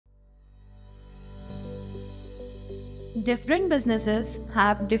Different businesses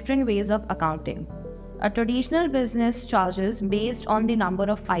have different ways of accounting. A traditional business charges based on the number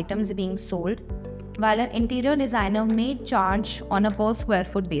of items being sold, while an interior designer may charge on a per square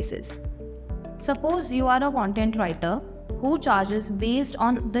foot basis. Suppose you are a content writer who charges based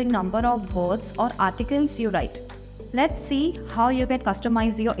on the number of words or articles you write. Let's see how you can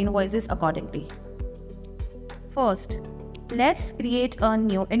customize your invoices accordingly. First, let's create a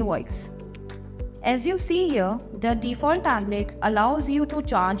new invoice. As you see here, the default template allows you to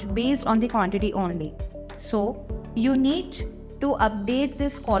charge based on the quantity only. So, you need to update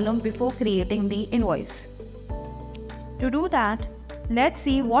this column before creating the invoice. To do that, let's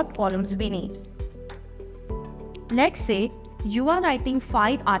see what columns we need. Let's say you are writing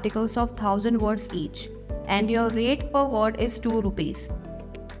 5 articles of 1000 words each and your rate per word is 2 rupees.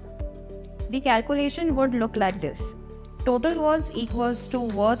 The calculation would look like this. Total words equals to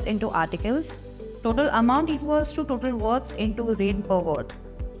words into articles. Total amount equals to total words into rate per word.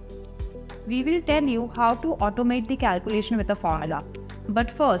 We will tell you how to automate the calculation with a formula.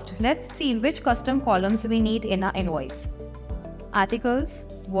 But first, let's see which custom columns we need in our invoice. Articles,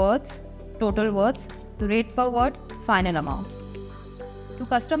 words, total words, rate per word, final amount. To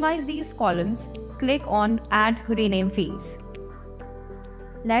customize these columns, click on Add Rename Fields.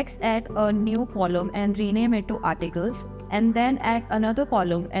 Let's add a new column and rename it to articles, and then add another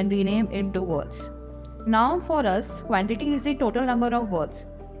column and rename it to words. Now for us, quantity is the total number of words.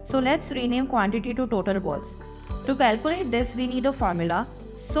 So let's rename quantity to total words. To calculate this, we need a formula.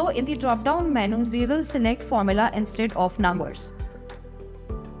 So in the drop-down menu, we will select formula instead of numbers.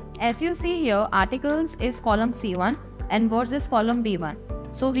 As you see here, articles is column C1 and words is column B1.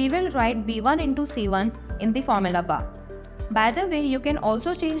 So we will write B1 into C1 in the formula bar. By the way, you can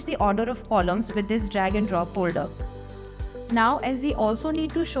also change the order of columns with this drag and drop folder. Now, as we also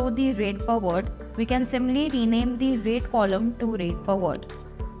need to show the rate per word, we can simply rename the rate column to rate per word.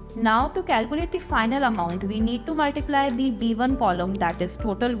 Now, to calculate the final amount, we need to multiply the D1 column, that is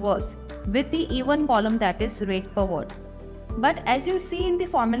total words, with the E1 column, that is rate per word. But as you see in the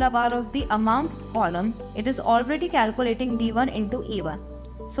formula bar of the amount column, it is already calculating D1 into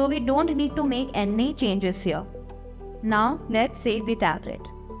E1. So we don't need to make any changes here. Now let's save the template.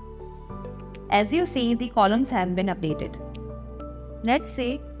 As you see, the columns have been updated. Let's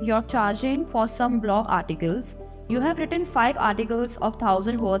say you're charging for some blog articles. You have written 5 articles of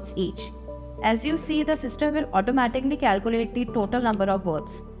 1000 words each. As you see, the system will automatically calculate the total number of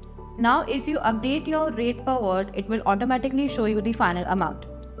words. Now if you update your rate per word, it will automatically show you the final amount.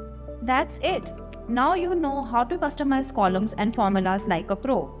 That's it. Now you know how to customize columns and formulas like a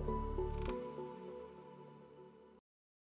pro.